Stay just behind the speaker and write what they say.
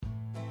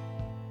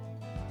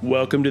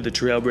Welcome to the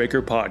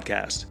Trailbreaker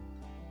Podcast.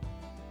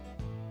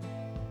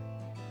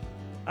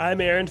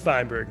 I'm Aaron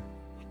Feinberg.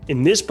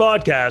 In this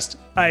podcast,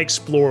 I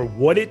explore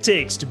what it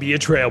takes to be a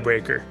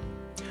trailbreaker.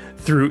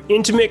 Through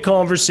intimate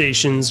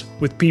conversations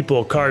with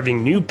people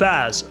carving new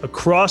paths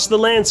across the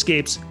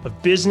landscapes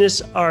of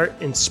business, art,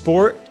 and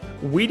sport,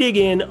 we dig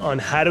in on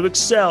how to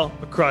excel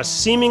across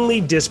seemingly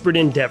disparate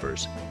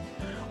endeavors.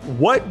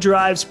 What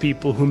drives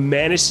people who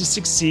manage to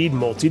succeed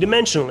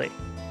multidimensionally?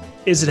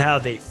 Is it how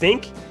they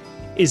think?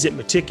 Is it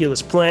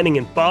meticulous planning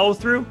and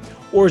follow-through?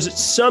 Or is it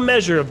some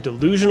measure of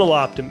delusional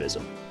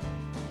optimism?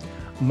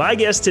 My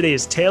guest today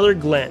is Taylor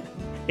Glenn,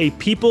 a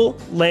people,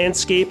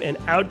 landscape, and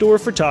outdoor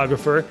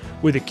photographer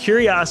with a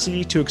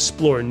curiosity to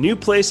explore new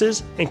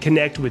places and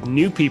connect with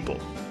new people.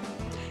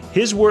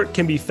 His work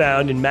can be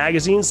found in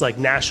magazines like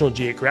National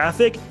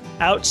Geographic,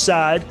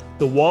 Outside,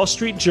 The Wall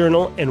Street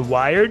Journal, and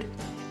Wired,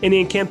 and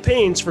in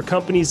campaigns for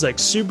companies like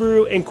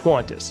Subaru and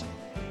Qantas.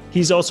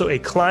 He's also a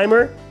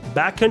climber,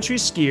 backcountry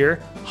skier,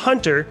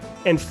 hunter,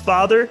 and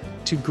father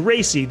to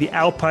Gracie, the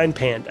alpine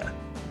panda.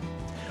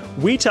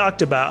 We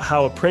talked about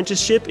how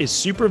apprenticeship is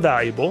super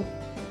valuable,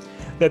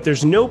 that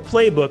there's no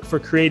playbook for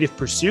creative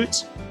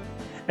pursuits,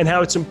 and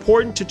how it's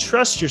important to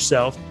trust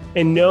yourself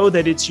and know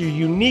that it's your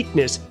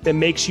uniqueness that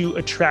makes you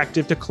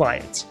attractive to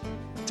clients.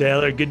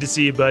 Taylor, good to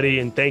see you, buddy,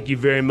 and thank you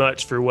very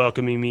much for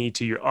welcoming me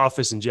to your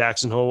office in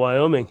Jackson Hole,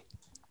 Wyoming.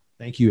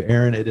 Thank you,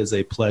 Aaron. It is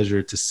a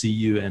pleasure to see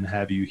you and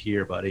have you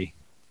here, buddy.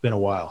 It's been a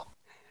while.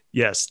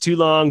 Yes, too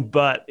long,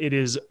 but it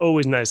is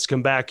always nice to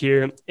come back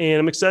here. And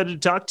I'm excited to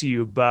talk to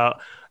you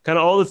about kind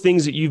of all the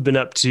things that you've been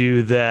up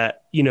to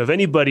that, you know, if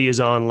anybody is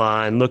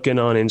online looking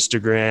on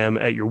Instagram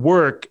at your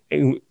work,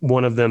 and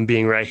one of them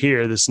being right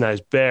here, this nice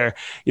bear,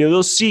 you know,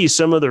 they'll see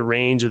some of the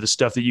range of the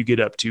stuff that you get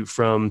up to,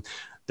 from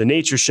the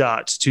nature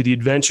shots to the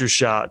adventure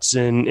shots.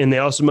 And they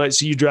also might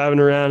see you driving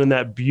around in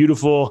that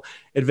beautiful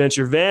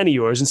adventure van of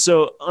yours. And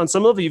so on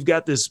some level, you've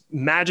got this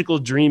magical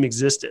dream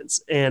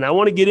existence. And I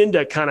want to get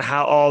into kind of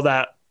how all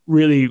that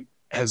really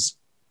has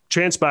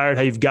transpired,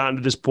 how you've gotten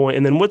to this point,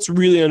 and then what's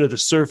really under the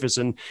surface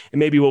and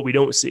maybe what we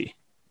don't see.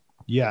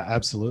 Yeah,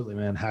 absolutely,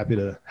 man. Happy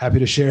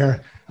to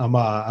share.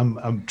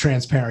 I'm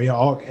transparent.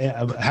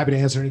 I'm happy to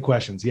answer any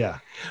questions. Yeah.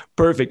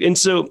 Perfect. And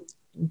so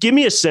give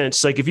me a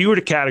sense, like if you were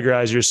to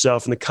categorize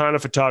yourself in the kind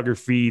of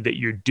photography that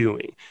you're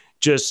doing,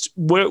 just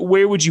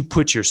where would you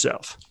put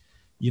yourself?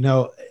 You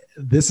know,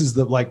 this is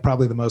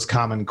probably the most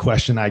common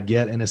question I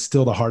get, and it's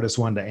still the hardest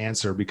one to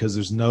answer because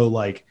there's no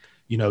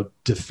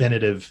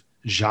definitive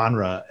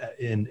genre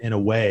in a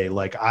way.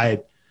 Like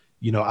I've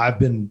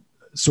been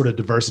sort of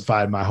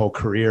diversified my whole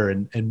career.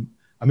 And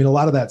I mean, a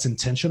lot of that's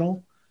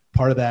intentional.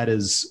 Part of that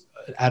is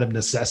out of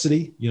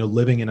necessity,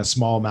 living in a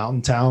small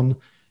mountain town,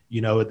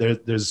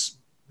 there's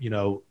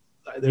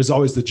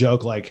always the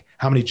joke, like,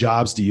 how many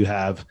jobs do you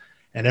have?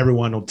 And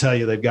everyone will tell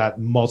you they've got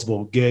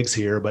multiple gigs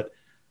here, but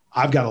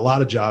I've got a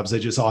lot of jobs. They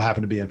just all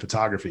happen to be in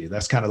photography.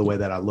 That's kind of the way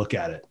that I look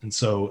at it. And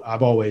so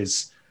I've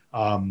always,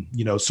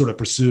 sort of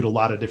pursued a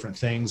lot of different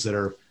things that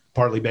are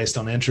partly based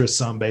on interest,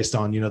 some based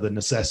on, the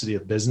necessity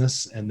of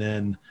business. And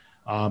then,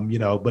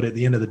 but at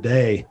the end of the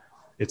day,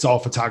 it's all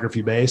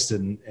photography based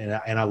and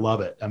I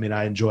love it. I mean,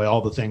 I enjoy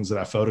all the things that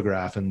I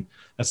photograph, and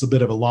that's a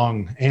bit of a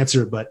long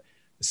answer, but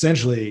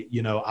essentially,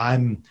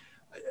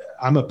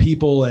 I'm a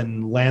people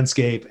and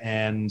landscape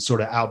and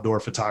sort of outdoor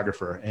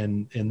photographer.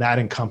 And that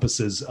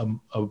encompasses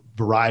a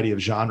variety of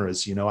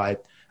genres. I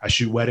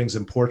shoot weddings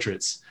and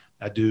portraits.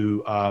 I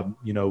do,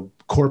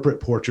 corporate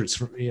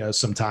portraits.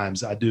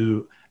 Sometimes I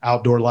do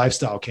outdoor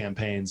lifestyle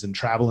campaigns and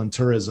travel and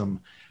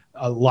tourism.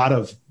 A lot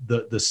of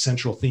the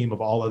central theme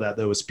of all of that,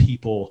 though, is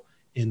people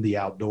in the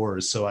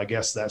outdoors. So I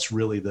guess that's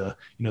really the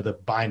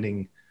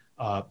binding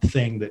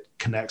thing that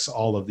connects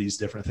all of these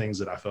different things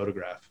that I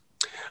photograph.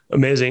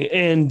 Amazing.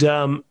 And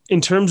in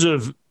terms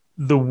of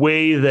the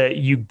way that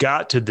you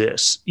got to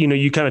this,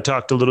 you kind of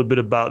talked a little bit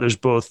about there's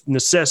both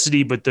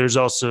necessity, but there's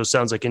also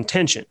sounds like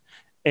intention.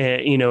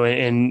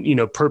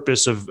 And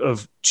purpose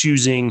of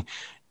choosing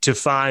to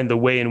find the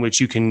way in which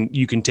you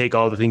can take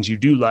all the things you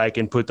do like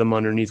and put them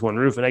underneath one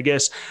roof. And I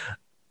guess,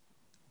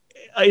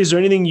 is there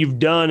anything you've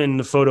done in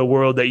the photo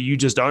world that you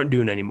just aren't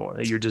doing anymore,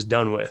 that you're just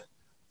done with?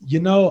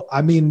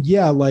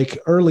 Like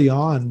early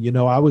on,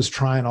 I was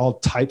trying all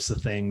types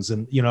of things,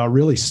 and, I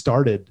really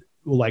started,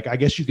 I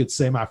guess you could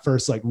say my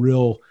first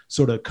real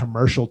sort of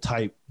commercial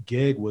type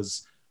gig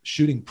was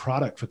shooting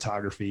product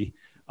photography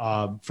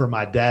for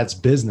my dad's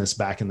business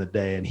back in the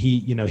day. And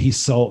he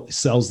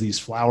sells these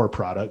flower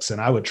products,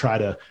 and I would try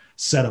to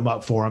set them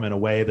up for him in a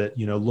way that,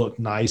 looked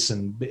nice.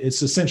 And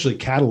it's essentially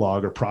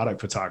catalog or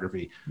product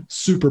photography,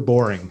 super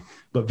boring,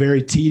 but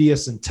very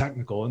tedious and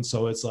technical. And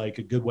so it's like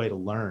a good way to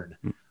learn.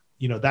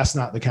 That's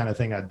not the kind of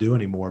thing I do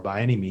anymore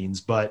by any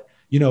means, but,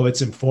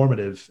 it's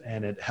informative,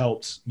 and it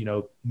helps,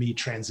 me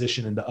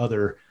transition into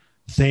other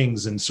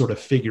things and sort of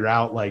figure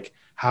out,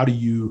 how do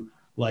you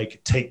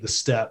take the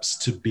steps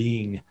to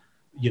being,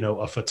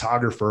 a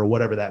photographer, or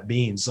whatever that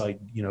means,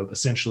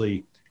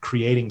 essentially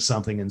creating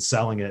something and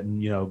selling it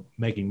and,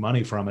 making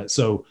money from it.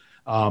 So,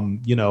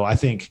 I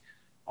think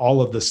all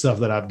of the stuff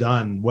that I've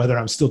done, whether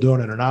I'm still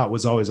doing it or not,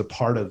 was always a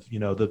part of,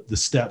 the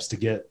steps to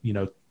get,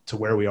 to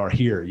where we are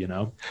here,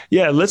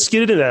 Yeah, let's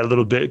get into that a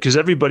little bit, because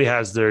everybody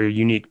has their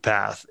unique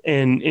path.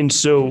 And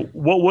so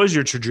what was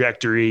your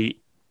trajectory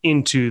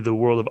into the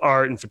world of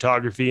art and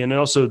photography, and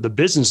also the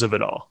business of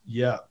it all?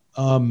 Yeah.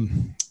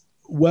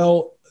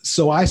 Well,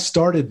 so I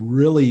started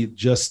really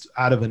just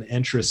out of an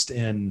interest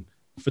in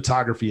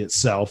photography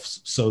itself.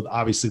 So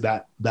obviously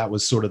that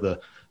was sort of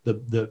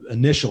the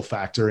initial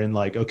factor in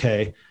like,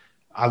 okay,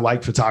 I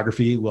like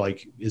photography.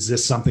 Like, is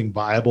this something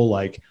viable?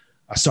 Like,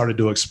 I started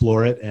to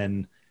explore it,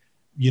 and,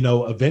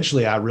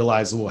 eventually I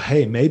realized, well,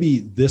 hey, maybe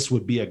this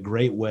would be a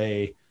great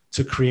way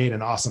to create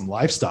an awesome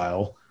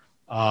lifestyle.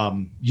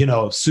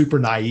 Super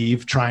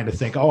naive, trying to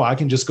think, oh, I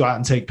can just go out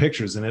and take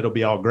pictures and it'll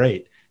be all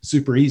great.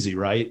 Super easy.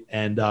 Right.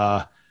 And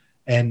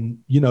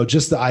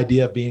just the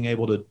idea of being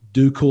able to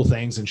do cool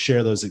things and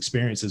share those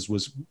experiences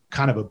was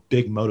kind of a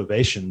big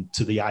motivation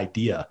to the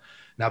idea.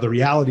 Now, the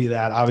reality of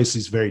that obviously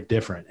is very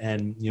different,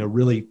 and,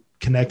 really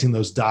connecting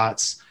those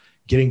dots,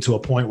 getting to a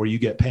point where you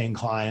get paying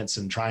clients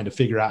and trying to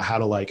figure out how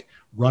to like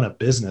run a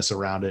business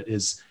around it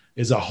is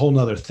a whole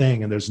nother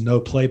thing. And there's no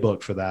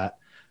playbook for that.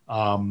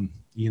 And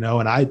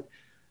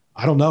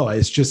I don't know.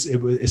 It's just,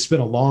 it's been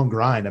a long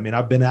grind. I mean,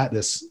 I've been at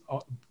this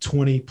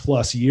 20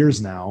 plus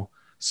years now.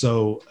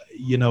 So,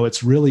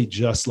 it's really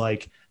just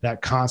like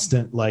that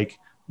constant like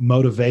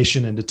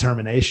motivation and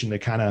determination to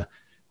kind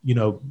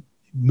of,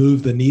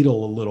 move the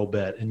needle a little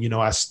bit. And,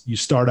 you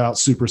start out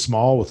super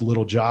small with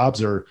little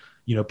jobs, or,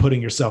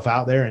 putting yourself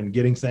out there and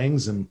getting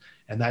things. And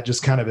that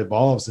just kind of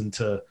evolves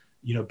into,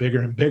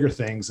 bigger and bigger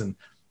things. And,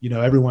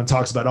 everyone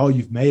talks about, oh,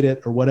 you've made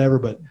it or whatever,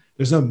 but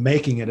there's no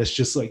making it. It's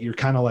just like, you're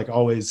kind of like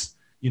always,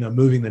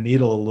 moving the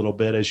needle a little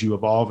bit as you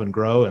evolve and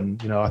grow.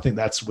 And, I think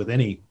that's with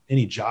any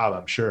job,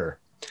 I'm sure.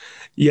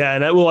 Yeah.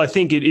 And I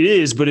think it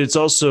is, but it's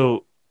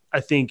also, I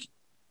think,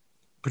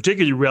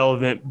 particularly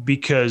relevant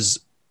because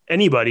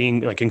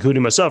anybody, like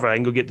including myself, right, I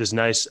can go get this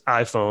nice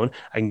iPhone.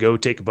 I can go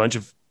take a bunch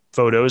of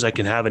photos. I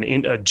can have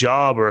a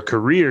job or a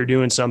career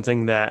doing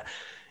something that,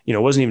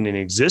 wasn't even in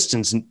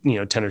existence,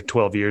 10 or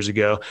 12 years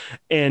ago.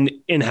 And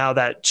how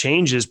that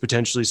changes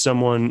potentially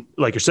someone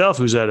like yourself,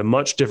 who's at a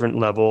much different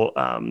level,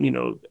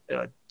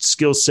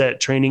 skill set,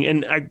 training.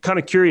 And I'm kind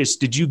of curious,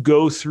 did you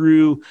go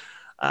through,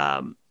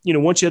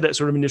 once you had that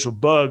sort of initial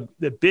bug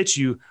that bit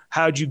you,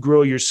 how'd you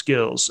grow your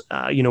skills?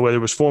 Whether it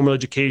was formal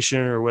education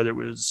or whether it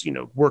was,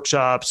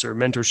 workshops or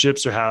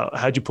mentorships, or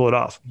how'd you pull it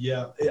off?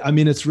 Yeah. I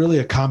mean, it's really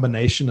a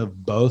combination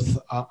of both,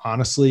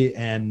 honestly.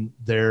 And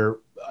they're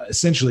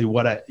essentially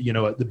what at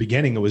the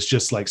beginning, it was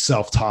just like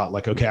self-taught,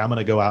 like, okay, I'm going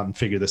to go out and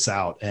figure this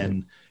out.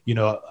 And,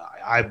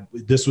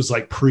 this was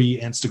like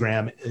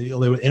pre-Instagram,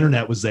 the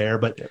internet was there,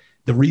 but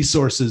the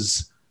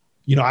resources,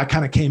 I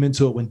kind of came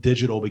into it when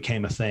digital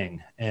became a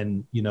thing.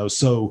 And,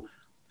 so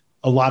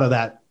a lot of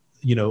that,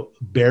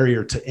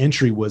 barrier to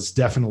entry was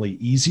definitely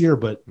easier,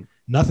 but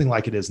nothing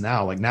like it is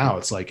now. Like now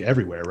it's like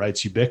everywhere, right?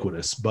 It's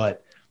ubiquitous.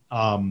 But,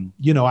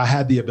 I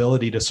had the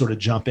ability to sort of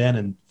jump in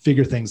and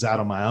figure things out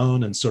on my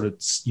own and sort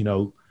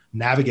of,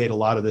 navigate a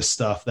lot of this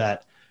stuff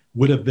that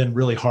would have been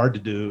really hard to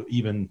do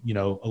even,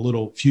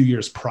 a few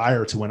years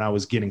prior to when I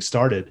was getting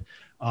started.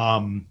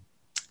 And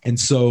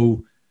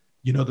so,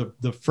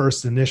 the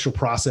first initial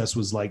process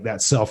was like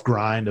that self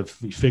grind of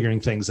figuring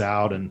things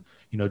out and,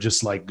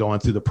 just like going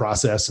through the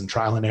process and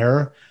trial and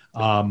error.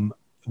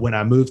 When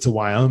I moved to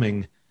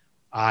Wyoming,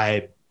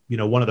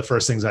 one of the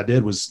first things I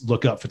did was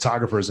look up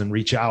photographers and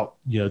reach out,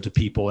 to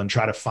people and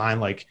try to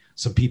find like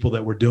some people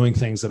that were doing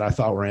things that I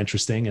thought were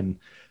interesting. And,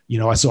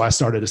 so I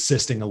started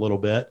assisting a little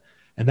bit,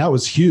 and that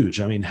was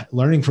huge. I mean,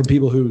 learning from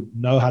people who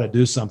know how to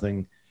do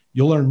something,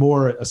 you'll learn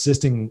more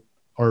assisting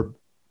or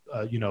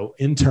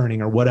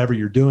interning or whatever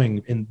you're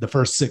doing in the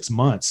first 6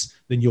 months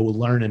than you'll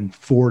learn in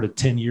 4 to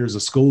 10 years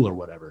of school or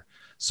whatever.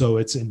 So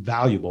it's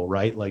invaluable,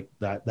 right? Like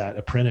that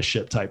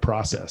apprenticeship type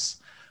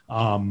process.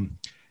 And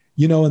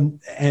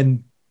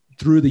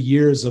through the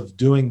years of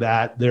doing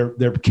that,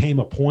 there came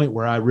a point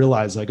where I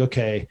realized like,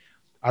 okay,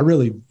 I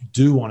really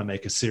do want to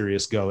make a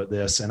serious go at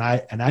this. And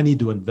I need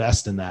to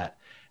invest in that.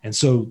 And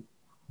so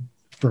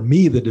for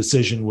me, the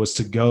decision was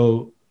to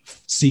go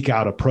seek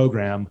out a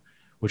program,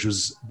 which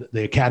was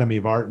the Academy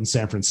of Art in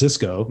San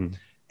Francisco. Mm-hmm.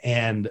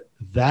 And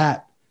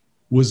that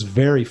was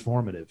very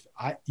formative.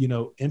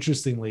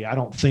 Interestingly, I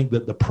don't think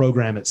that the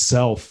program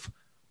itself,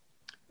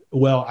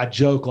 well, I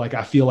joke, like,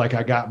 I feel like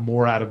I got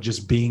more out of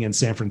just being in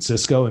San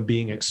Francisco and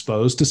being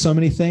exposed to so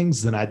many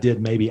things than I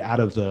did maybe out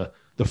of the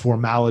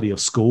formality of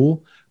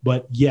school.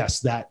 But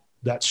yes, that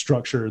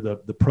structure,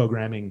 the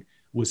programming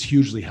was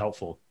hugely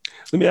helpful.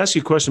 Let me ask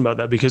you a question about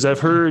that, because I've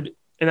heard,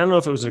 and I don't know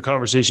if it was a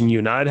conversation you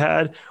and I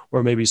had,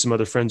 or maybe some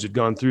other friends who'd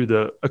gone through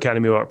the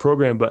Academy of Art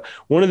program. But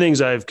one of the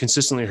things I've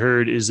consistently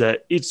heard is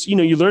that it's,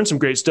 you learn some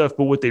great stuff,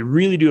 but what they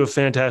really do a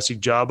fantastic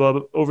job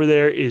of over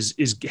there is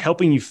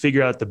helping you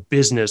figure out the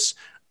business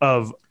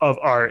of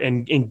art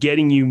and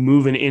getting you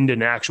moving into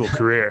an actual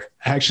career.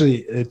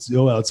 Actually,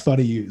 it's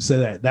funny you say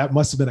that. That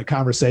must've been a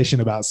conversation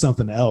about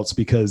something else,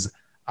 because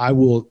I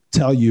will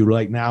tell you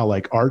right now,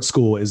 like art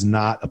school is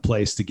not a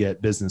place to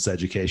get business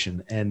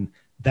education. And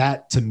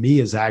that to me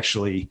is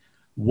actually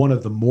one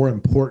of the more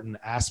important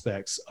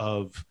aspects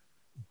of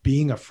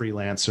being a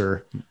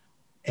freelancer.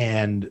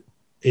 And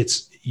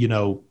it's, you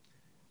know,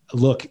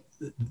 look,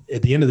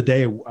 at the end of the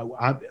day,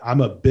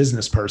 I'm a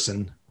business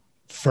person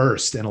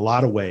first in a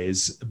lot of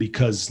ways,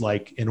 because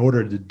like, in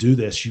order to do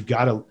this, you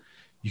got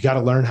to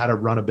learn how to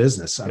run a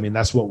business. I mean,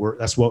 that's what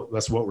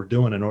we're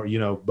doing. And, or, you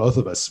know, both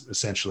of us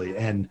essentially.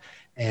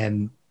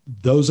 And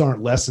those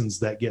aren't lessons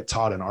that get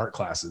taught in art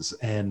classes.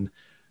 And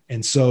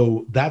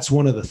so that's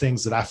one of the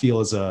things that I feel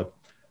is a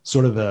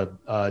sort of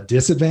a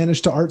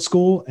disadvantage to art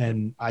school.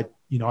 And I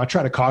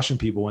try to caution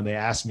people when they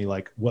ask me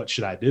like, what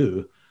should I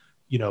do?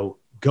 You know,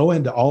 go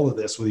into all of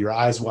this with your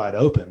eyes wide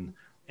open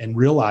and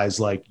realize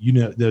like, you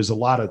know, there's a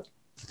lot of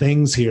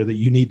things here that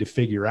you need to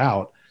figure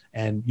out.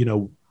 And, you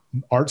know,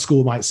 art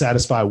school might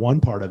satisfy one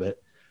part of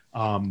it.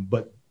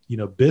 But, you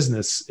know,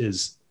 business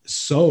is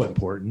so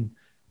important.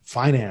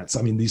 Finance.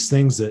 I mean, these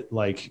things that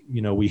like,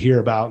 you know, we hear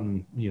about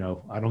and, you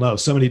know, I don't know,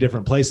 so many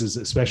different places,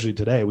 especially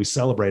today, we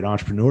celebrate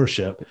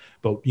entrepreneurship,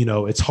 but, you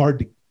know, it's hard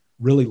to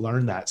really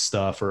learn that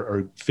stuff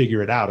or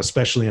figure it out,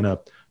 especially in a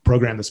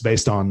program that's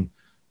based on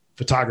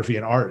photography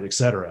and art, et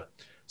cetera.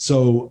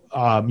 So,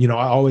 you know,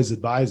 I always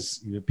advise,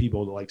 you know,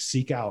 people to like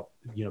seek out,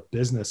 you know,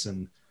 business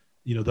and,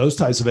 you know, those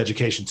types of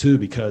education too,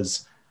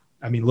 because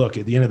I mean, look,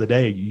 at the end of the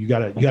day, you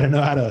gotta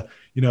know how to,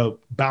 you know,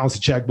 balance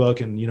a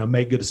checkbook and, you know,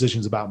 make good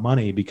decisions about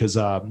money, because,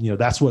 you know,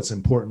 that's what's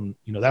important.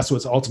 You know, that's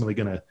what's ultimately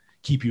going to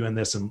keep you in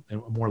this in a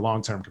more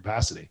long-term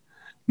capacity.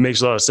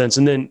 Makes a lot of sense.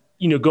 And then,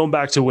 you know, going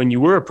back to when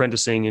you were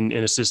apprenticing and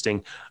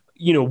assisting,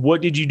 you know,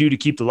 what did you do to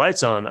keep the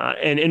lights on?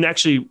 And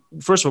actually,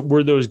 first of all,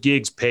 were those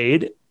gigs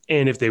paid?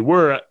 And if they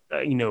were,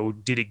 you know,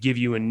 did it give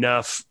you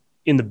enough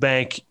in the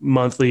bank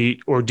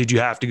monthly, or did you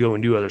have to go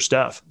and do other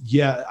stuff?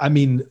 Yeah. I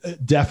mean,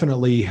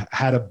 definitely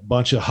had a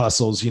bunch of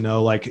hustles, you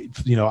know, like,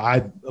 you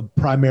know,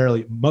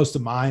 most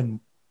of mine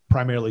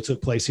primarily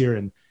took place here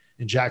in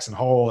Jackson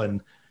Hole.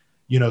 And,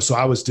 you know, so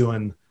I was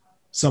doing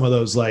some of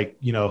those like,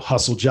 you know,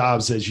 hustle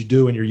jobs as you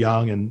do when you're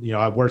young. And, you know,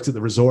 I worked at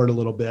the resort a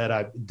little bit.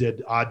 I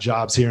did odd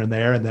jobs here and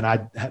there. And then I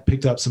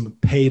picked up some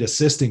paid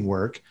assisting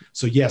work.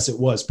 So yes, it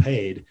was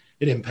paid.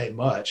 It didn't pay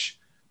much,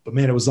 but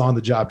man, it was on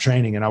the job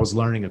training and I was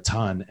learning a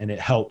ton and it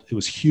helped. It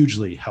was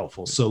hugely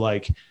helpful. So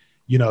like,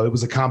 you know, it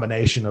was a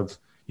combination of,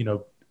 you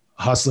know,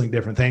 hustling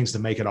different things to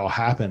make it all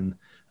happen.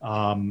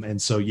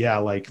 And so, yeah,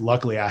 like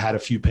luckily I had a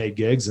few paid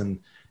gigs and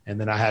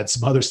then I had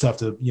some other stuff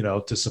to, you know,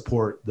 to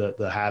support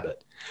the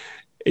habit.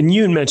 And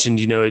you had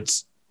mentioned, you know,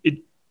 it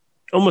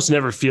almost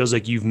never feels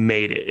like you've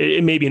made it.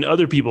 It maybe in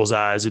other people's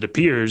eyes, it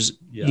appears,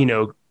 you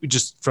know,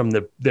 just from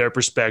their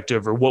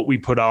perspective or what we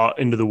put out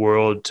into the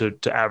world to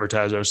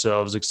advertise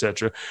ourselves, et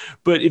cetera.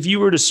 But if you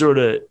were to sort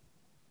of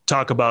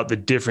talk about the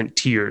different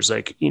tiers,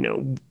 like, you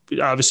know,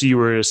 obviously you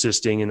were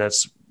assisting and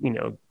that's, you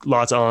know,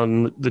 lots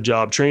on the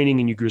job training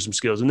and you grew some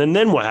skills. And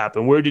then what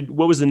happened?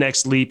 What was the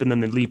next leap and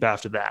then the leap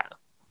after that?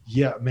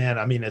 Yeah, man.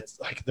 I mean, it's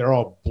like, they're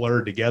all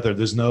blurred together.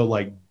 There's no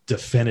like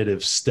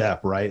definitive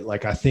step, right?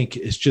 Like, I think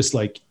it's just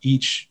like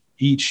each,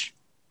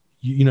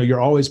 you know,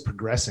 you're always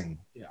progressing,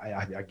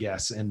 I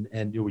guess. And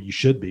you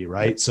should be,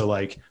 right? So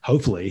like,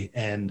 hopefully.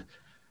 And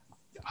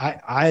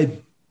I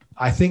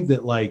think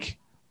that like,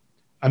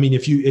 I mean,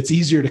 it's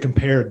easier to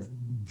compare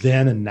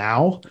then and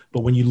now,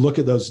 but when you look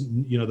at those,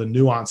 you know, the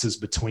nuances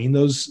between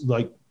those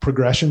like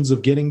progressions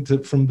of getting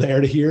from there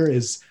to here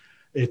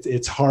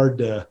it's hard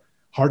to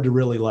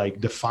really like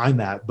define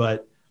that.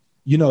 But,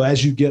 you know,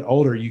 as you get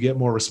older, you get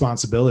more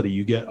responsibility,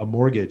 you get a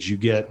mortgage, you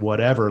get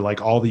whatever,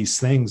 like all these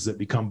things that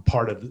become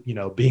part of, you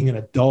know, being an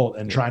adult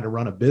and trying to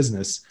run a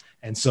business.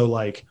 And so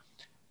like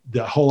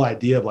the whole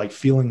idea of like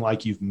feeling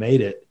like you've made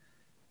it,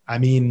 I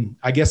mean,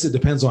 I guess it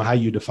depends on how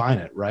you define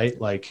it,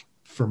 right? Like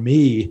for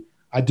me,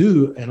 I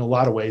do in a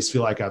lot of ways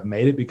feel like I've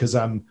made it because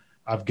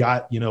I've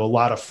got, you know, a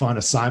lot of fun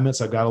assignments.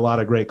 I've got a lot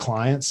of great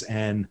clients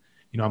and,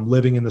 you know, I'm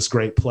living in this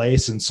great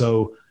place. And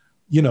so,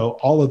 you know,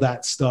 all of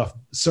that stuff,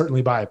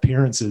 certainly by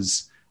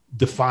appearances,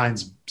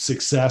 defines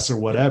success or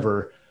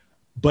whatever,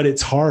 but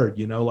it's hard,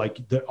 you know, like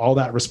all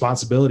that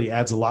responsibility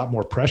adds a lot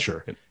more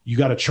pressure. You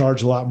got to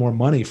charge a lot more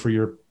money for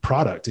your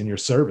product and your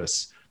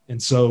service.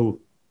 And so,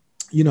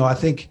 you know, I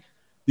think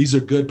these are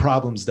good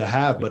problems to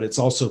have, but it's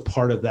also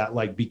part of that,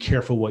 like, be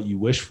careful what you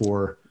wish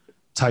for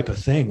type of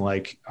thing.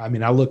 Like, I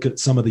mean, I look at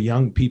some of the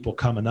young people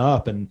coming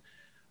up and,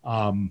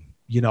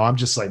 you know, I'm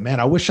just like, man,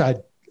 I wish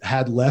I'd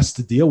had less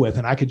to deal with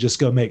and I could just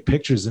go make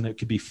pictures and it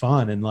could be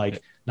fun and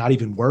like not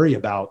even worry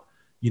about,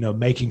 you know,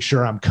 making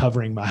sure I'm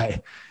covering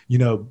my, you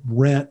know,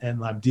 rent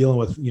and I'm dealing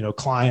with, you know,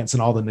 clients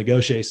and all the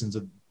negotiations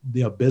of,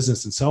 you know,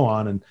 business and so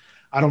on. And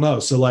I don't know.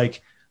 So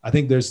like, I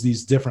think there's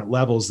these different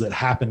levels that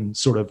happen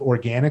sort of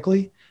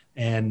organically.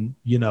 And,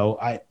 you know,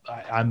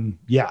 I'm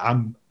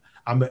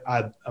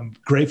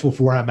grateful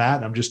for where I'm at.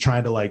 And I'm just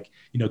trying to like,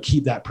 you know,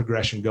 keep that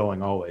progression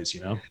going always,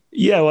 you know?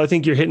 Yeah. Well, I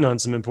think you're hitting on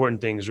some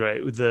important things, right?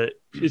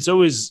 It's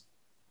always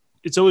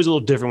a little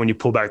different when you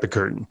pull back the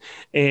curtain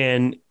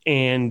and,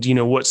 you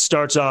know, what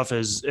starts off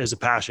as a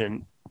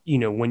passion,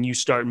 when you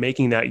start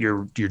making that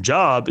your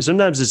job,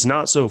 sometimes it's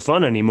not so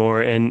fun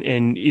anymore.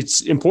 And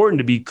it's important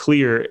to be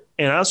clear.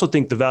 And I also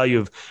think the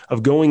value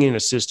of going in,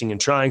 assisting and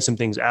trying some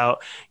things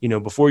out,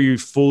 before you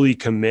fully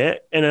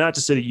commit. And not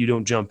to say that you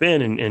don't jump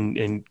in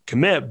and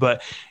commit,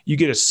 but you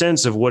get a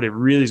sense of what it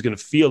really is going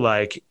to feel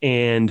like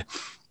and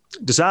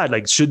decide,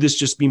 like, should this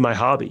just be my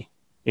hobby?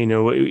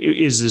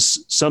 Is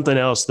this something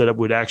else that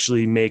would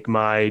actually make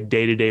my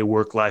day-to-day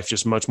work life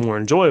just much more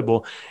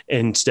enjoyable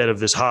instead of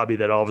this hobby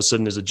that all of a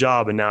sudden is a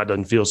job and now it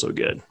doesn't feel so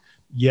good?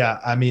 Yeah.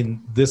 I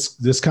mean,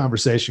 this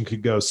conversation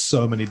could go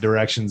so many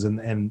directions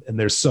and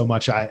there's so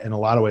much in a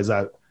lot of ways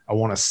I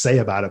want to say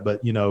about it, but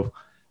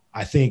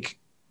I think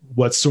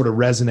what's sort of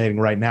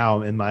resonating right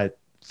now in my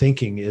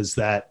thinking is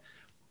that,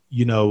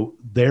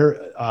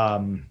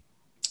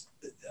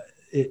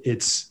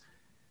 it's,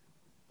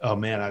 oh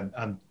man,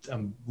 I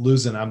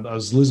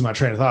was losing my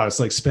train of thought. It's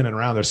like spinning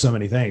around. There's so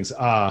many things.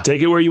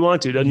 Take it where you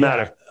want to. Doesn't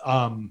matter.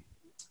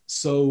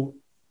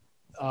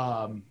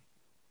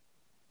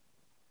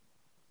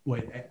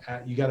 Wait,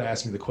 you got to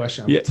ask me the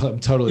question. I'm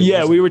totally.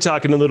 Yeah. We were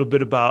talking a little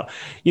bit about,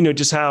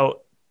 just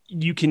how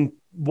you can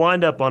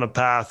wind up on a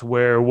path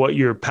where what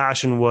your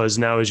passion was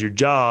now is your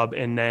job,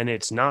 and then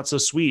it's not so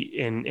sweet.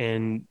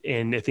 And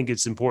I think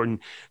it's important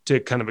to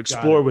kind of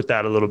explore with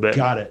that a little bit.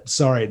 Got it.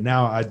 Sorry.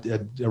 Now I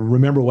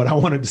remember what I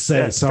wanted to say.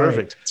 Yeah, sorry.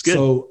 Perfect. It's good.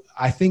 So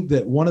I think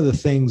that one of the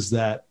things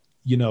that,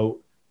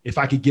 if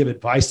I could give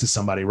advice to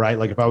somebody, right?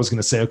 Like if I was going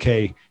to say,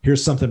 okay,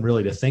 here's something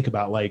really to think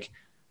about, like,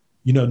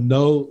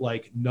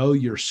 know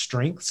your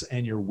strengths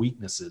and your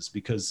weaknesses,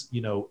 because,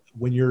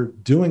 when you're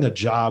doing a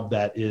job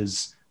that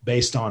is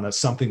based on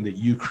something that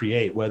you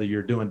create, whether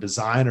you're doing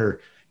design or,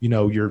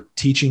 you're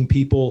teaching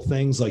people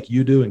things like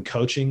you do and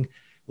coaching,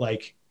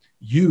 like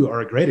you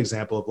are a great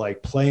example of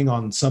like playing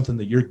on something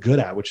that you're good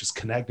at, which is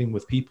connecting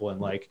with people and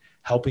like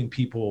helping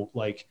people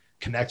like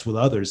connect with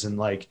others. And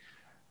like,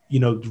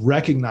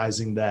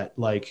 recognizing that,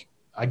 like,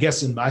 I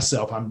guess in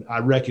myself, I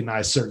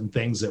recognize certain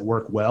things that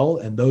work well.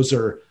 And those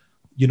are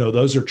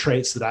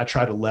traits that I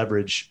try to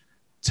leverage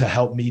to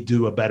help me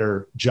do a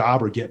better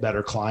job or get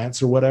better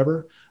clients or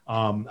whatever.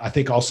 I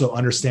think also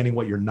understanding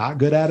what you're not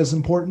good at is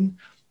important.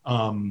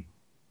 A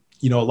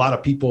lot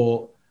of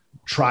people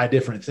try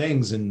different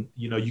things, and,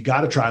 you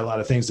got to try a lot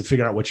of things to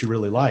figure out what you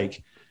really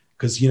like.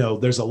 Cause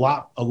there's a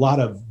lot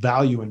of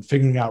value in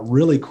figuring out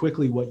really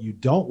quickly what you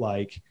don't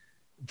like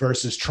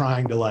versus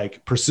trying to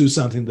like pursue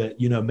something that,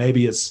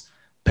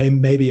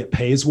 maybe it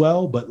pays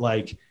well, but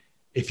like,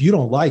 if you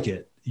don't like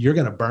it, you're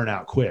going to burn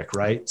out quick.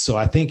 Right. So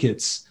I think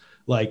it's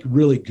like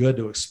really good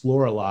to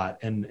explore a lot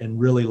and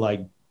really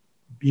like,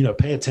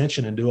 pay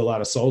attention and do a lot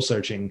of soul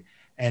searching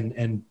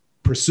and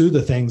pursue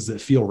the things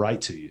that feel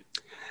right to you.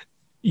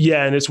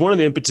 Yeah. And it's one of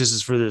the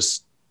impetuses for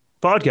this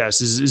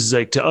podcast is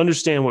like to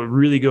understand what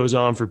really goes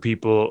on for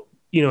people,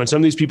 and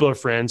some of these people are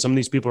friends, some of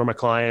these people are my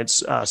clients,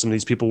 some of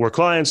these people were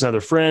clients, now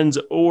they're friends,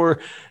 or,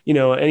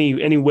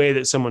 any way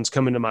that someone's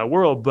come into my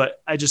world.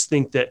 But I just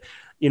think that,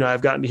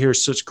 I've gotten to hear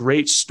such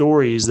great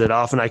stories that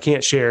often I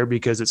can't share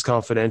because it's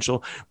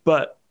confidential,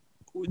 but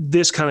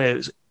this kind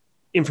of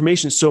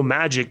information is so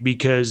magic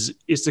because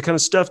it's the kind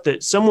of stuff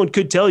that someone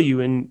could tell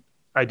you in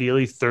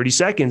ideally 30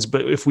 seconds.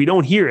 But if we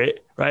don't hear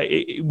it,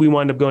 right, we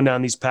wind up going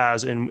down these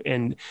paths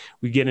and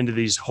we get into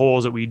these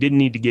holes that we didn't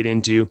need to get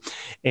into.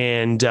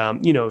 And,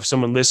 if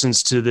someone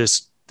listens to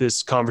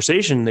this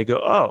conversation, they go,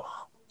 oh,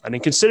 I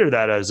didn't consider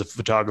that as a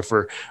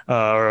photographer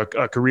or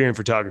a career in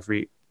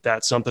photography.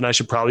 That's something I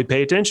should probably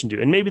pay attention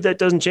to. And maybe that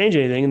doesn't change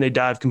anything and they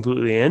dive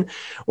completely in.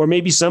 Or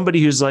maybe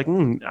somebody who's like,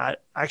 I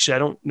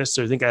don't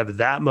necessarily think I have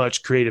that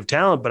much creative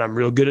talent, but I'm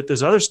real good at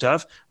this other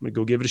stuff. I'm going to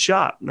go give it a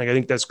shot. Like, I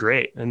think that's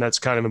great. And that's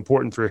kind of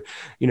important for,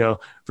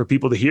 for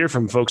people to hear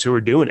from folks who are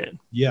doing it.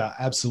 Yeah,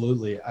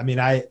 absolutely. I mean,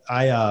 I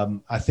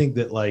think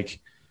that like,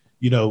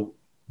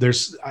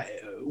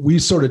 we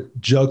sort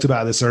of joked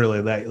about this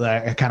earlier. That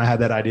I kind of had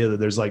that idea that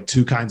there's like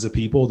two kinds of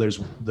people. There's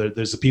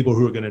the people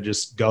who are going to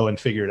just go and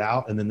figure it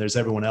out. And then there's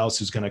everyone else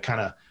who's going to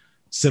kind of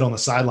sit on the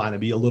sideline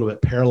and be a little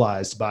bit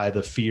paralyzed by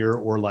the fear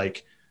or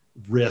like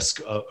risk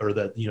or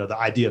the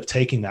idea of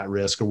taking that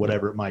risk or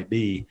whatever it might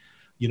be.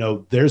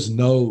 There's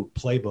no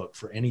playbook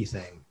for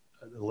anything,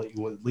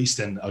 at least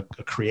in a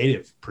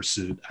creative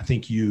pursuit. I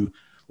think you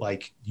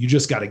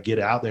just got to get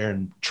out there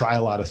and try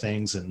a lot of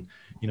things, and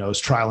it's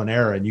trial and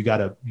error, and you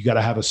gotta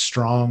have a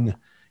strong,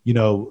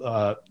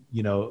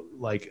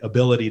 like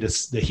ability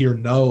to hear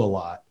no a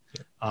lot.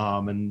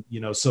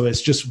 So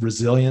it's just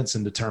resilience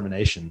and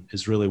determination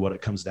is really what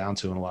it comes down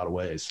to in a lot of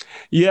ways.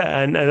 Yeah.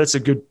 And that's a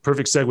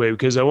perfect segue,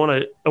 because I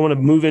want to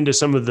move into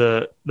some of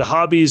the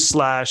hobbies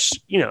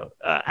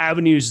 /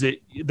 avenues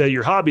that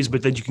your hobbies,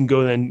 but then you can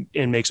go then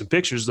and make some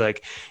pictures.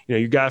 Like,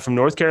 your guy from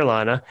North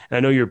Carolina, and I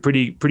know you're a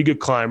pretty good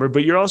climber,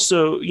 but you're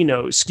also,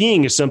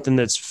 skiing is something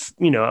that's,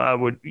 I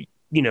would,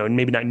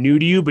 maybe not new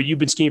to you, but you've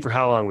been skiing for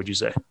how long, would you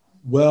say?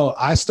 Well,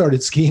 I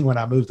started skiing when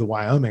I moved to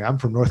Wyoming. I'm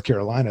from North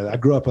Carolina. I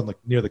grew up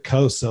near the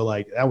coast. So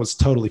like that was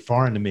totally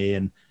foreign to me.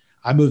 And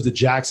I moved to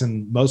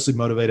Jackson mostly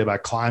motivated by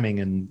climbing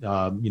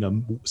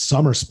and,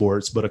 summer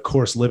sports. But of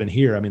course, living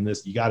here, I mean,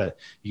 you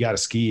gotta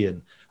ski.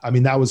 And I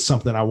mean, that was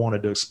something I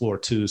wanted to explore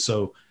too.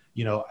 So,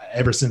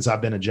 ever since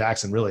I've been in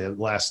Jackson, really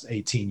the last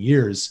 18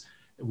 years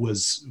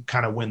was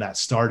kind of when that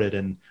started.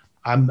 And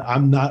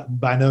I'm not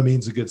by no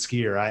means a good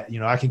skier.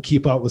 I can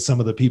keep up with some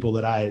of the people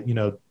that I,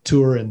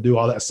 tour and do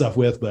all that stuff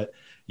with, but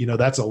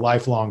that's a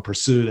lifelong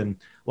pursuit. And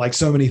like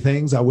so many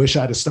things, I wish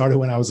I'd have started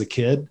when I was a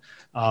kid.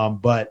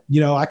 But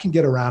I can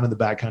get around in the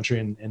backcountry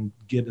and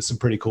get to some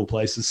pretty cool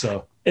places.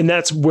 So, and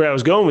that's where I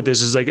was going with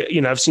this is like,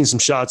 I've seen some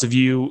shots of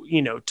you,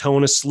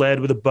 towing a sled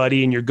with a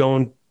buddy and you're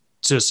going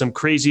to some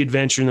crazy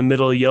adventure in the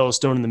middle of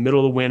Yellowstone in the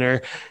middle of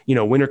winter,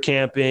 winter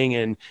camping.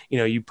 And,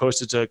 you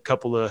posted a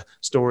couple of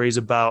stories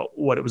about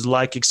what it was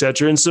like, et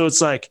cetera. And so it's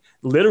like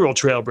literal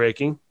trail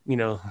breaking,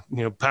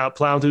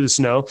 plowing through the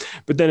snow,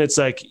 but then it's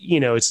like,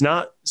 it's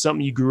not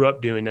something you grew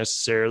up doing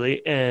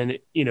necessarily. And,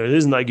 it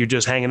isn't like you're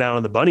just hanging out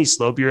on the bunny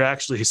slope. You're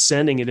actually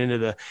sending it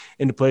into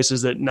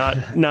places that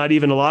not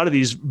even a lot of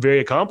these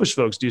very accomplished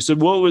folks do. So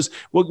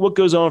what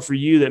goes on for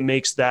you that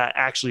makes that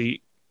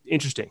actually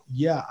interesting?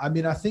 Yeah. I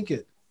mean, I think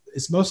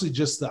it's mostly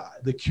just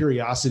the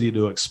curiosity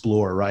to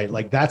explore, right?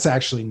 Like that's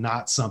actually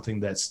not something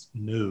that's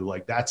new.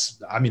 Like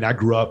I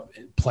grew up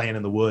playing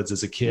in the woods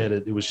as a kid.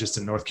 It was just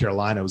in North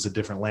Carolina. It was a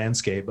different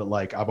landscape, but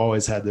like, I've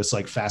always had this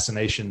like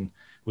fascination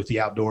with the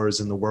outdoors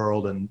and the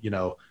world. And,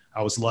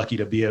 I was lucky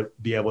to be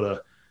able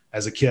to,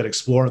 as a kid,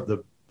 explore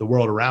the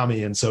world around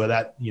me. And so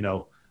that,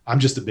 I'm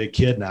just a big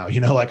kid now,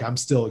 like I'm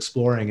still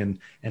exploring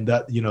and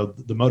that,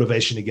 the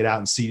motivation to get out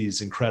and see these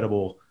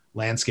incredible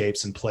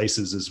landscapes and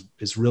places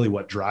is really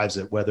what drives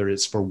it, whether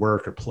it's for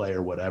work or play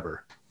or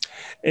whatever.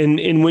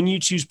 And when you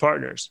choose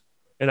partners,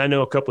 and I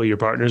know a couple of your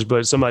partners,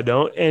 but some I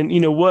don't. And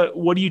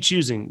what are you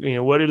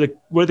choosing? What are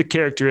the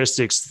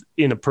characteristics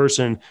in a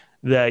person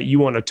that you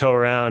want to tow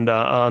around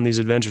on these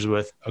adventures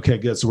with? Okay,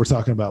 good. So we're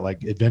talking about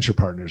like adventure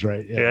partners,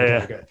 right?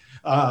 Yeah. Okay.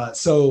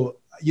 So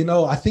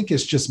I think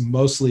it's just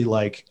mostly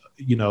like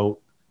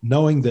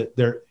knowing that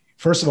they're,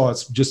 first of all,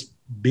 it's just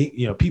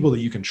being people that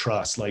you can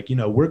trust. Like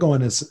we're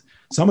going to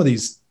some of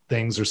these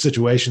things or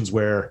situations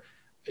where,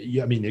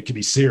 it can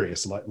be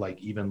serious, like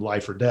even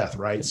life or death,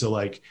 right? So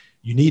like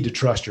you need to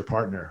trust your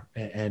partner,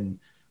 and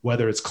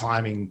whether it's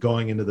climbing,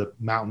 going into the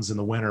mountains in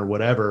the winter,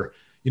 whatever,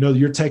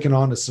 you're taking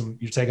on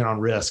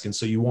risk. And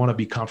so you want to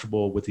be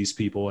comfortable with these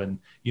people, and,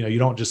 you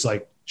don't just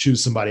like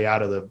choose somebody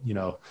out of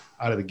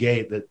the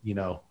gate that,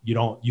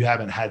 you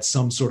haven't had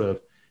some sort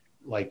of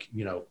like,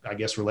 I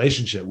guess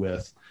relationship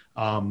with,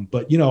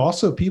 but,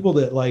 also people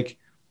that like,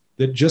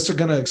 that just are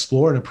going to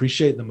explore and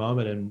appreciate the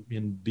moment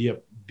and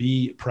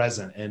be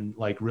present and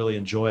like really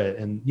enjoy it.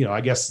 And,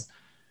 I guess,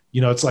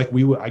 it's like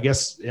I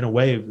guess in a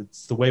way,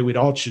 it's the way we'd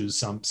all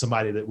choose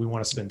somebody that we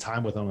want to spend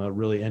time with on a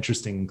really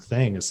interesting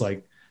thing. It's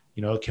like,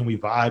 can we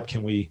vibe?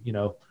 Can we,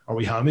 are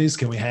we homies?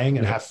 Can we hang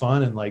and have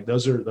fun? And like,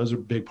 those are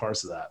big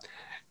parts of that.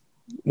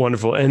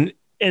 Wonderful. And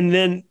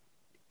then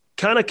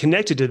kind of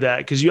connected to that,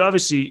 because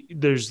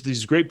there's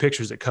these great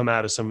pictures that come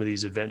out of some of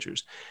these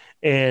adventures.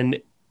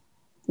 And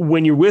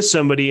when you're with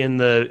somebody and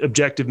the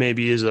objective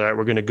maybe is, all right,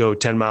 we're going to go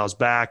 10 miles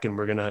back and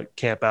we're going to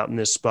camp out in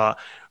this spot,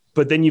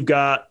 but then you've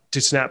got to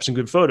snap some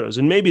good photos,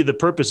 and maybe the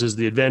purpose is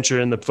the adventure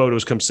and the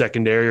photos come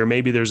secondary, or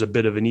maybe there's a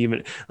bit of an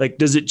even, like,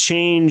 does it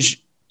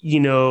change,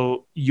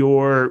 your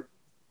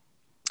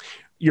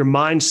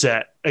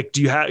mindset? Like,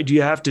 do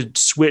you have to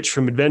switch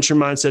from adventure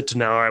mindset to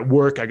now, all right,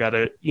 work, I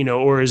gotta,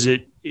 or is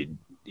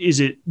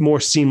it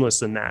more seamless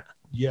than that?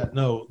 Yeah,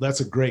 no, that's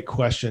a great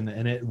question.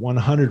 And it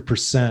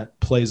 100%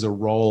 plays a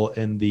role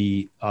in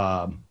the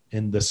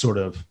sort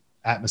of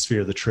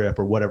atmosphere of the trip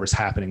or whatever's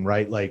happening,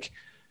 right? Like,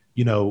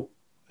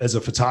 as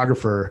a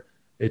photographer,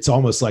 it's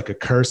almost like a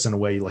curse in a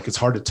way, like it's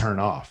hard to turn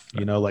off,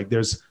 like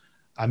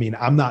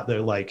I'm not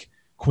the like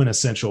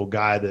quintessential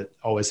guy that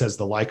always has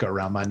the Leica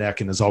around my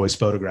neck and is always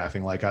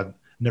photographing. Like I've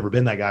never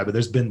been that guy, but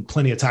there's been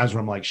plenty of times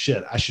where I'm like,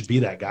 shit, I should be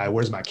that guy.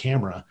 Where's my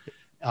camera?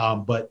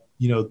 But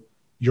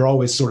you're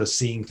always sort of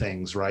seeing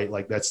things, right?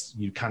 Like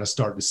you kind of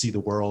start to see the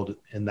world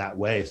in that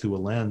way through a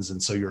lens.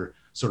 And so you're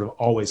sort of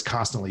always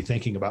constantly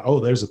thinking about, oh,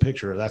 there's a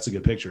picture. That's a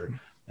good picture.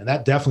 And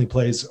that definitely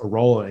plays a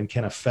role and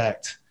can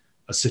affect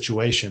a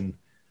situation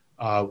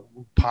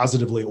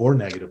positively or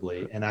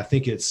negatively. And I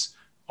think it's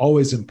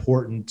always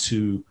important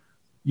to,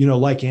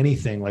 like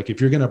anything, like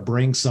if you're going to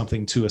bring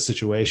something to a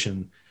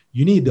situation,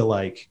 you need to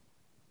like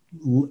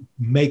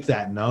make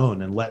that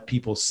known and let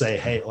people say,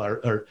 hey,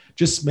 or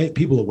just make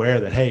people aware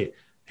that, hey,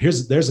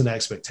 there's an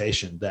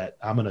expectation that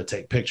I'm going to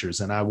take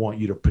pictures and I want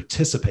you to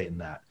participate in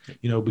that,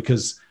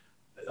 because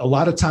a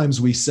lot of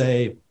times we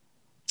say,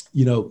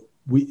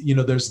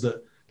 there's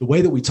the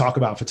way that we talk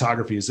about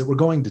photography is that we're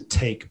going to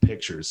take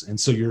pictures. And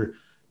so you're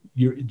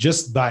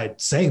just by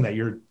saying that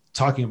you're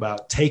talking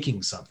about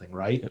taking something,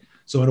 right? Yep.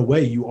 So in a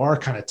way you are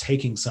kind of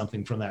taking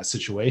something from that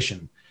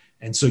situation.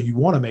 And so you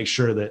want to make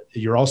sure that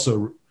you're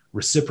also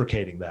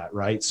reciprocating that.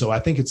 Right. So I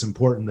think it's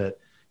important that,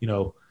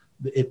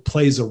 it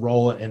plays a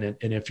role in it.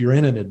 And if you're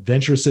in an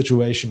adventure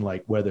situation,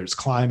 like whether it's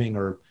climbing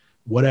or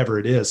whatever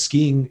it is.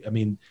 Skiing, I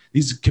mean,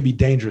 these can be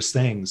dangerous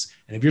things.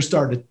 And if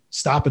you're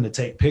stopping to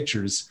take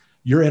pictures,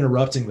 you're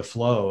interrupting the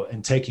flow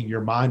and taking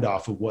your mind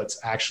off of what's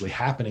actually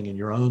happening in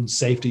your own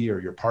safety or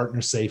your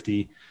partner's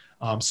safety.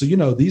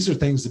 So, these are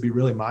things to be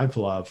really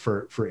mindful of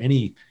for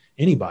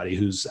anybody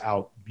who's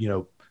out,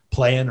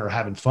 playing or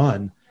having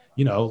fun,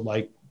 you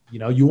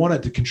want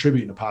it to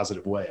contribute in a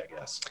positive way, I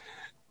guess.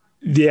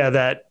 Yeah,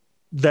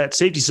 that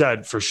safety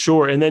side for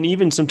sure. And then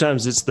even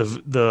sometimes it's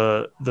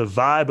the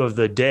vibe of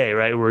the day,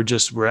 right?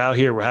 We're out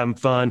here, we're having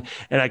fun.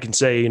 And I can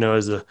say,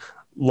 as a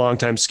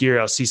longtime skier,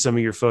 I'll see some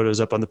of your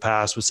photos up on the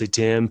pass with, say,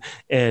 Tim,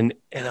 and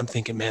I'm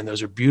thinking, man,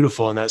 those are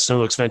beautiful, and that snow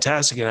looks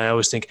fantastic. And I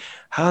always think,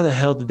 how the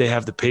hell did they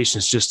have the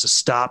patience just to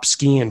stop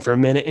skiing for a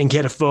minute and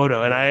get a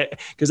photo? And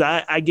because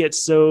I get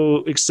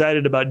so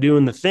excited about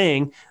doing the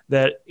thing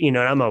that,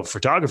 I'm a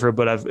photographer,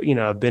 but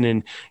I've been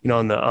in,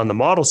 on the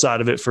model side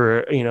of it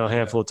for, a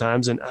handful of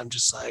times. And I'm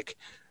just like,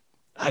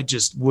 I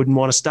just wouldn't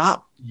want to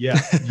stop. Yeah.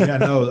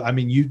 No, I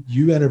mean,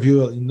 you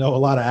interview, a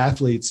lot of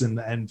athletes and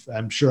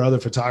I'm sure other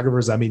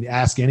photographers. I mean,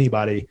 ask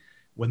anybody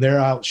when they're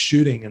out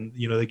shooting and,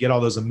 they get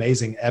all those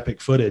amazing epic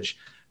footage,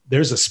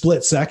 there's a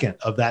split second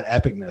of that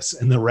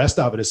epicness. And the rest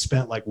of it is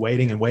spent like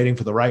waiting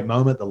for the right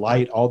moment, the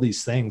light, all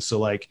these things. So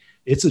like,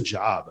 it's a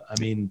job. I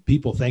mean,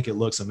 people think it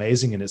looks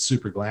amazing and it's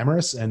super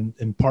glamorous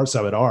and parts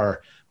of it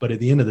are, but at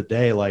the end of the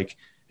day, like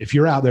if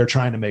you're out there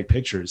trying to make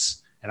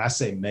pictures, and I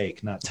say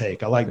make, not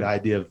take. I like the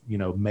idea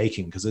of,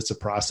 making, because it's a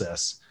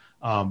process.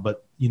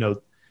 But,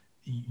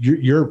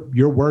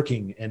 you're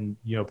working and,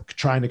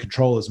 trying to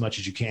control as much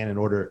as you can in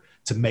order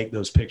to make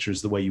those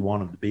pictures the way you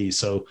want them to be.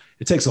 So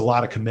it takes a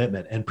lot of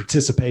commitment and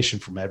participation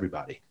from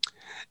everybody.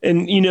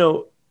 And,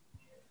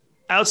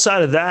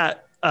 outside of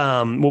that,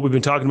 what we've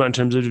been talking about in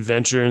terms of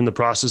adventure and the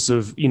process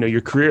of,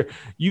 your career,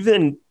 you've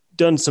then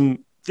done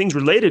some things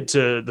related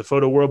to the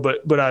photo world,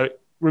 but I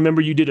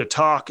remember you did a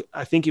talk,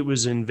 I think it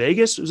was in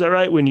Vegas. Was that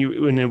right? When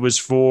it was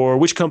for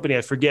which company,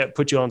 I forget,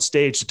 put you on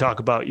stage to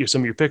talk about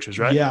some of your pictures,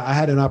 right? Yeah. I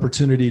had an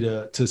opportunity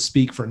to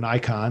speak for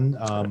Nikon,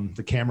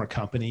 the camera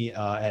company,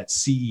 at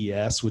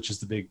CES, which is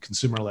the big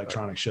consumer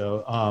electronics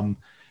show.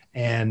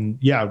 And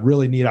yeah,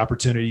 really neat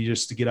opportunity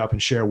just to get up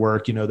and share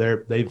work.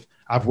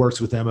 I've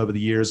worked with them over the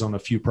years on a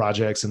few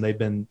projects and they've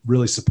been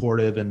really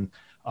supportive, and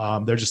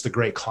they're just a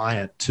great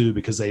client too,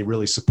 because they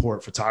really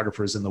support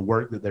photographers in the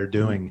work that they're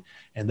doing.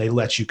 And they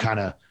let you kind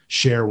of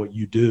share what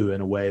you do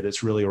in a way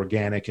that's really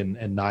organic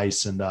and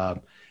nice.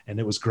 And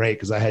it was great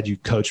because I had you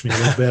coach me a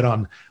little bit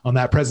on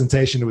that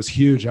presentation. It was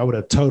huge. I would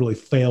have totally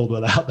failed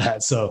without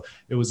that. So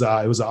it was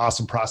an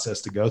awesome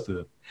process to go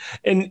through.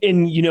 And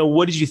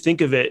what did you think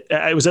of it?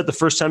 Was that the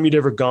first time you'd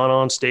ever gone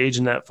on stage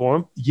in that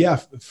forum? Yeah,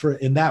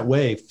 in that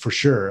way, for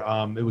sure.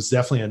 It was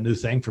definitely a new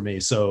thing for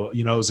me. So,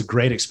 it was a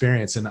great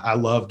experience, and I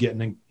love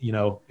getting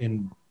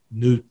in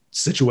new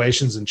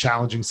situations and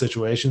challenging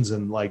situations.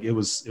 And like, it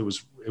was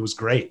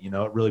great.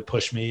 It really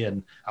pushed me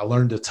and I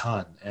learned a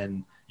ton,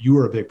 and you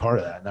were a big part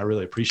of that. And I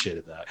really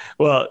appreciated that.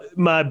 Well,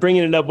 my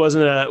bringing it up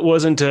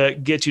wasn't to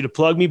get you to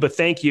plug me, but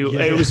thank you.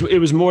 Yeah. It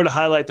was more to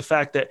highlight the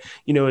fact that,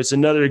 it's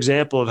another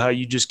example of how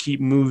you just keep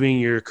moving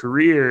your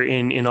career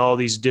in all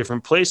these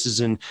different places.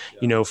 And,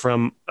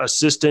 from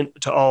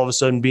assistant to all of a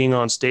sudden being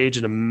on stage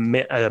at a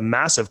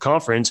massive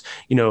conference,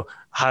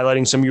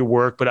 highlighting some of your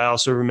work. But I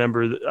also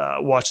remember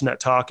watching that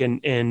talk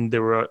and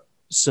there were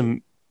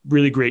some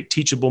really great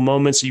teachable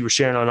moments that you were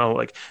sharing on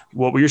like,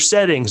 what were your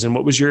settings and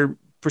what was your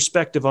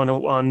perspective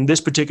on this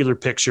particular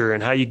picture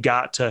and how you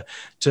got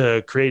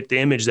to create the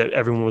image that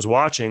everyone was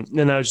watching.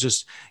 And I was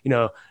just,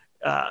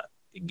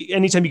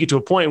 anytime you get to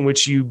a point in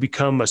which you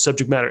become a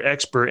subject matter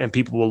expert and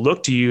people will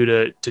look to you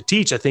to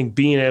teach, I think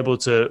being able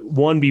to,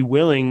 one, be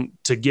willing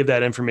to give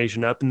that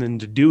information up and then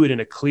to do it in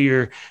a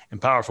clear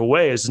and powerful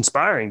way is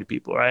inspiring to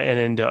people. Right.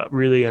 And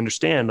really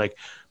understand like,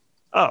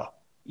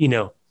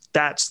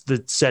 that's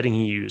the setting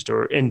he used,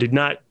 and did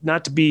not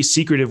to be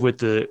secretive with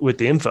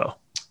the info.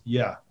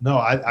 Yeah, no,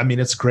 I mean,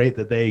 it's great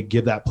that they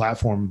give that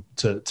platform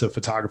to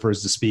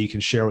photographers to speak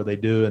and share what they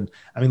do. And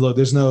I mean, look,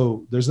 there's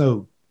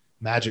no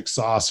magic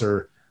sauce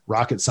or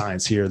rocket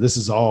science here. This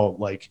is all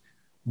like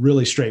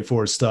really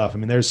straightforward stuff. I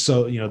mean,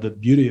 the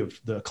beauty of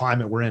the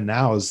climate we're in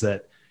now is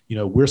that,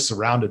 we're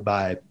surrounded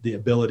by the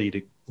ability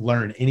to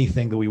learn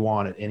anything that we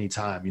want at any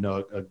time,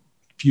 a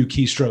few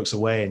keystrokes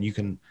away, and you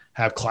can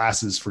have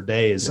classes for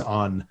days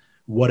on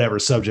whatever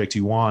subject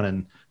you want.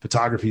 And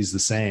photography is the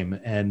same.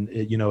 And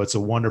it's a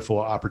wonderful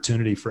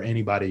opportunity for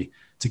anybody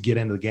to get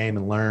into the game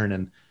and learn.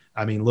 And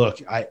I mean,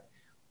 look,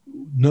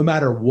 no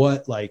matter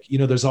what,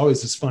 there's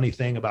always this funny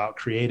thing about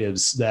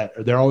creatives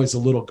that they're always a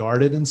little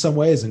guarded in some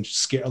ways and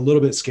a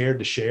little bit scared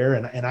to share.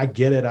 And I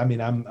get it. I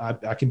mean,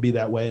 I can be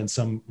that way in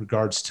some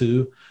regards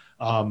too.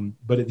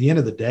 But at the end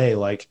of the day,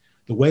 like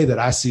the way that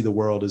I see the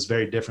world is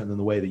very different than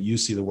the way that you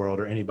see the world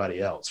or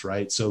anybody else.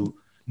 Right. So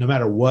no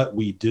matter what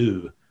we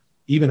do,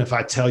 even if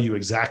I tell you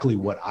exactly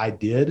what I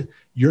did,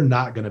 you're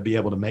not going to be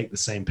able to make the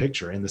same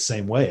picture in the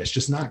same way. It's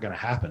just not going to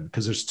happen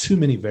because there's too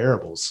many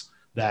variables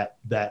that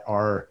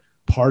are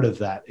part of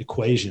that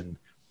equation.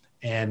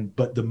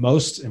 But the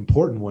most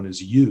important one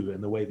is you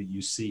and the way that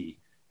you see.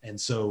 And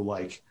so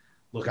like,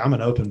 look, I'm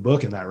an open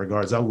book in that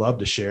regards. I love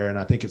to share. And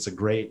I think it's a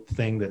great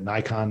thing that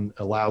Nikon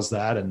allows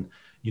that. And,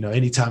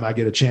 anytime I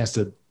get a chance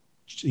to,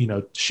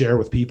 share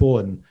with people,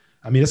 and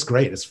I mean, it's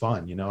great. It's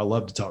fun. I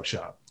love to talk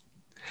shop.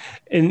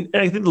 And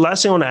I think the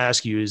last thing I want to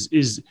ask you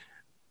is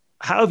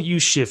how have you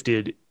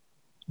shifted,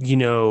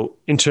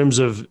 in terms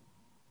of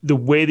the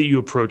way that you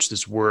approach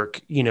this work?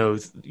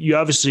 You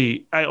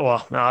obviously, I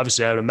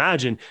would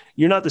imagine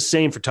you're not the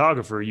same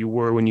photographer you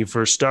were when you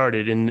first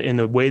started, and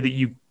the way that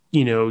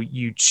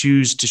you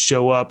choose to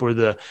show up, or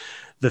the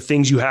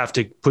things you have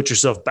to put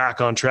yourself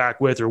back on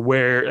track with, or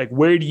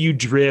where do you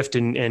drift,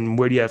 and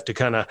where do you have to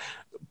kind of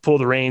pull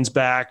the reins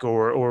back,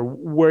 or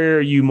where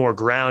are you more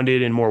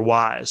grounded and more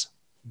wise?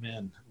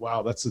 Man,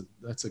 wow. That's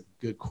a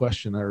good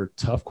question, or a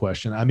tough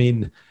question. I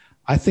mean,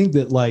 I think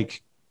that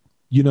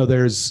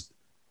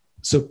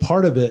so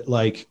part of it,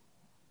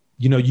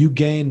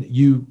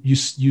 you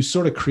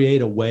sort of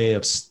create a way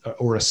of,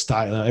 or a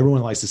style.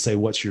 Everyone likes to say,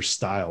 what's your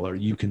style? Or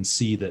you can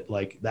see that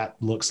that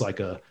looks like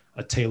a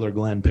Taylor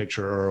Glenn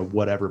picture or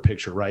whatever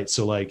picture. Right.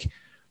 So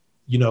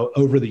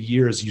over the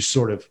years, you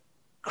sort of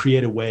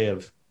create a way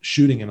of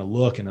shooting in a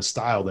look and a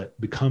style that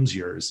becomes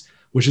yours,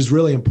 which is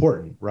really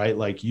important, right?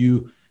 Like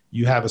you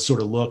have a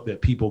sort of look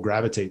that people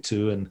gravitate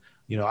to. And,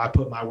 I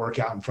put my work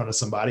out in front of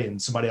somebody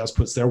and somebody else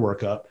puts their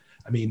work up.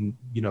 I mean,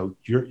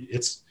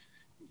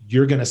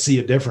 you're going to see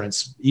a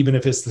difference, even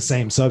if it's the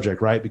same subject,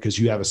 right? Because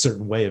you have a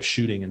certain way of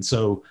shooting. And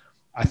so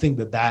I think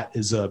that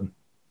is an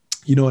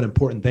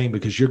important thing,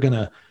 because you're going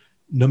to,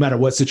 no matter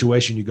what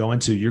situation you go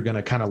into, you're going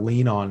to kind of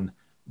lean on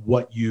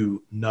what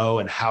you know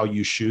and how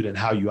you shoot and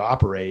how you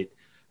operate.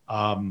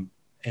 And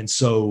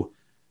so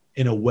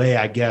in a way,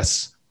 I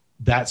guess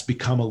that's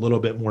become a little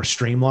bit more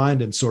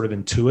streamlined and sort of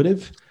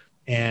intuitive.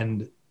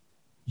 And,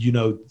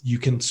 you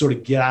can sort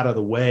of get out of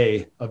the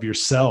way of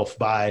yourself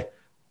by,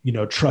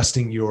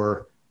 trusting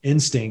your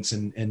instincts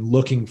and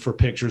looking for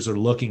pictures, or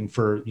looking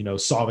for,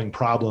 solving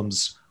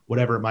problems,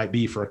 whatever it might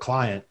be for a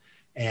client,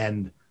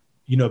 and,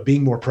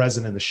 being more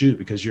present in the shoot,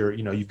 because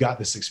you've got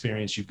this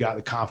experience, you've got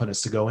the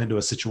confidence to go into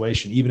a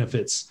situation, even if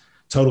it's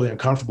totally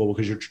uncomfortable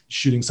because you're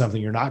shooting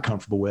something you're not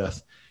comfortable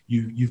with.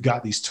 You've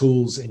got these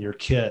tools in your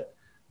kit,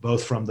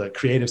 both from the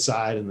creative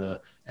side and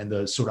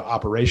the sort of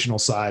operational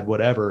side,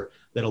 whatever,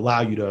 that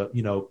allow you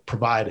to,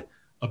 provide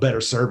a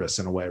better service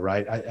in a way,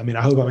 right? I mean,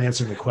 I hope I'm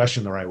answering the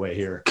question the right way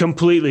here.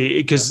 Completely,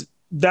 because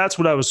that's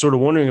what I was sort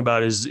of wondering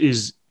about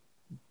is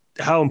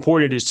how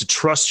important it is to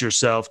trust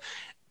yourself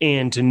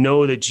and to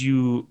know that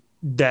you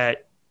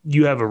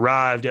have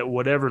arrived at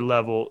whatever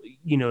level,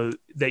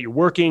 that you're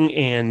working,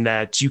 and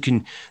that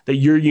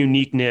your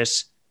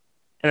uniqueness,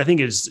 and I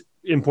think it's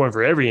important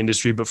for every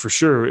industry, but for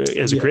sure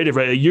as a creative,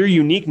 right? Your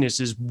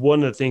uniqueness is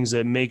one of the things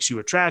that makes you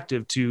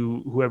attractive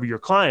to whoever your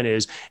client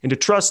is, and to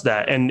trust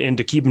that, and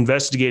to keep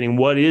investigating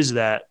what is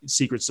that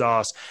secret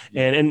sauce.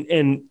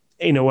 And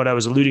what I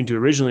was alluding to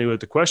originally with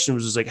the question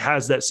was like,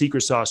 has that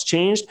secret sauce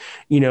changed,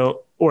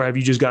 or have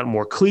you just gotten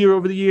more clear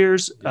over the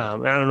years? I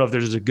don't know if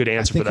there's a good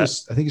answer for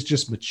that. I think it's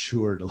just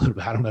matured a little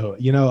bit. I don't know.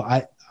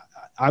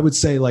 I would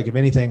say, if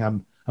anything,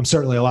 I'm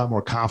certainly a lot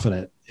more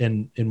confident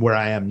in where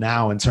I am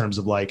now, in terms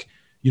of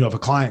if a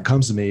client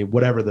comes to me,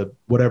 whatever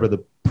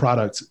the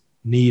product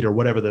need, or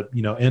whatever the,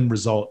 end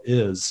result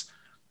is,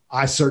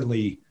 I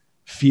certainly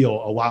feel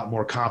a lot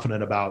more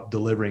confident about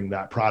delivering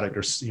that product,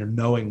 or,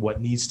 knowing what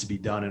needs to be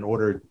done in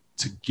order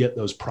to get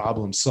those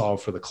problems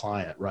solved for the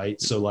client. Right.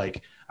 So I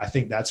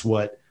think that's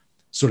what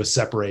sort of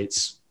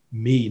separates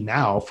me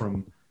now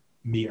from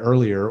me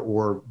earlier,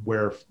 or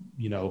where,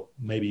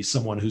 maybe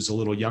someone who's a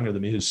little younger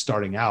than me, who's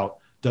starting out,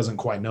 doesn't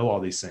quite know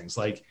all these things.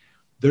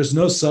 There's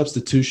no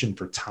substitution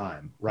for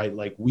time, right?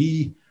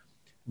 We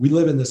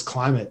live in this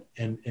climate,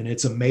 and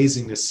it's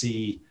amazing to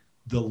see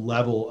the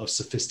level of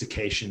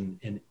sophistication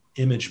in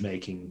image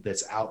making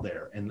that's out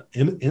there. And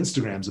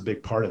Instagram's a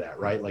big part of that,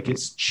 right?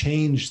 It's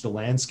changed the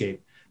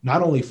landscape,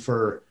 not only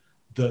for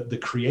the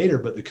creator,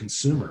 but the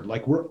consumer.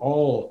 We're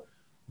all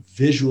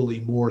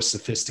visually more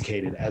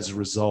sophisticated as a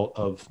result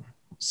of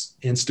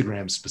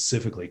Instagram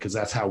specifically, because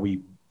that's how we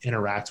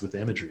interact with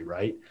imagery,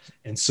 right?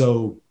 And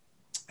so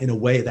in a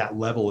way, that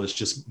level is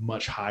just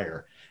much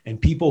higher, and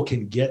people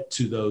can get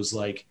to those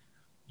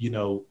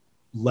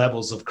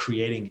levels of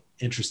creating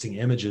interesting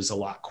images a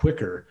lot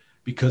quicker,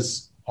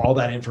 because all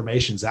that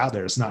information's out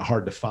there. It's not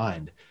hard to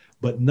find,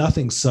 but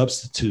nothing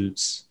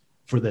substitutes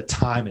for the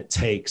time it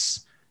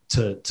takes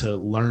to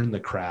learn the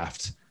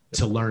craft,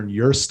 to learn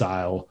your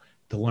style,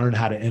 to learn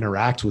how to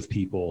interact with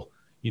people,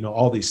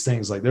 all these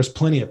things. There's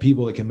plenty of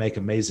people that can make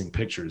amazing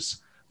pictures,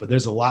 but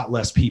there's a lot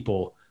less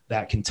people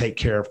that can take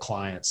care of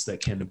clients,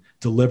 that can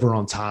deliver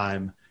on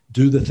time,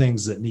 do the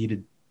things that need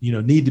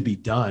to be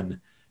done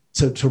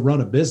to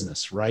run a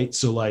business. Right.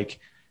 So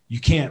you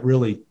can't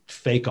really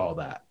fake all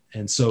that.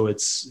 And so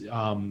it's,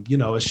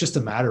 it's just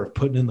a matter of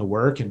putting in the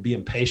work and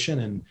being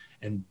patient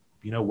and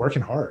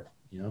working hard.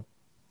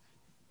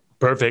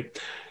 Perfect.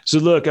 So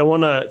look, I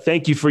want to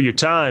thank you for your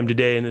time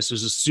today. And this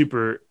was a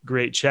super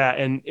great chat.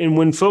 And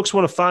when folks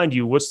want to find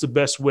you, what's the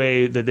best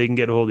way that they can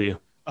get a hold of you?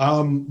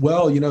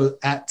 Well,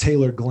 at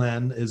Taylor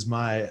Glenn is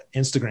my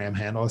Instagram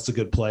handle. That's a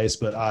good place,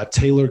 but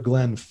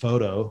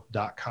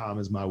TaylorGlennPhoto.com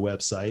is my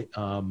website.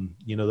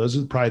 Those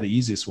are probably the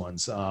easiest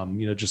ones.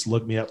 Just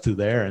look me up through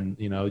there and,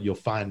 you'll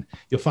find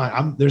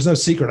there's no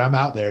secret. I'm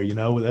out there,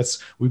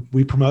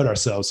 we promote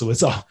ourselves. So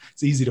it's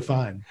easy to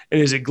find.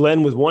 And is it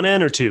Glenn with one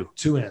N or two?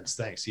 Two N's.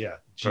 Thanks. Yeah.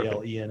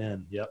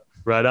 Glenn. Yep.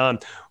 Right on.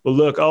 Well,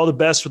 look, all the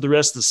best for the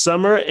rest of the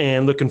summer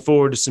and looking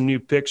forward to some new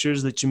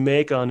pictures that you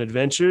make on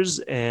adventures,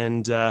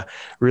 and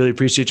really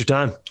appreciate your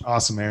time.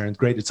 Awesome, Aaron.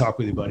 Great to talk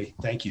with you, buddy.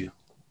 Thank you.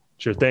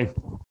 Sure thing.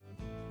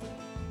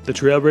 The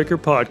Trailbreaker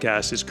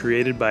Podcast is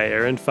created by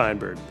Aaron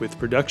Feinberg with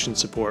production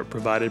support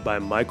provided by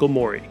Michael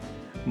Morey.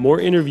 More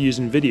interviews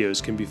and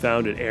videos can be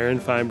found at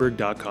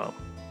aaronfeinberg.com.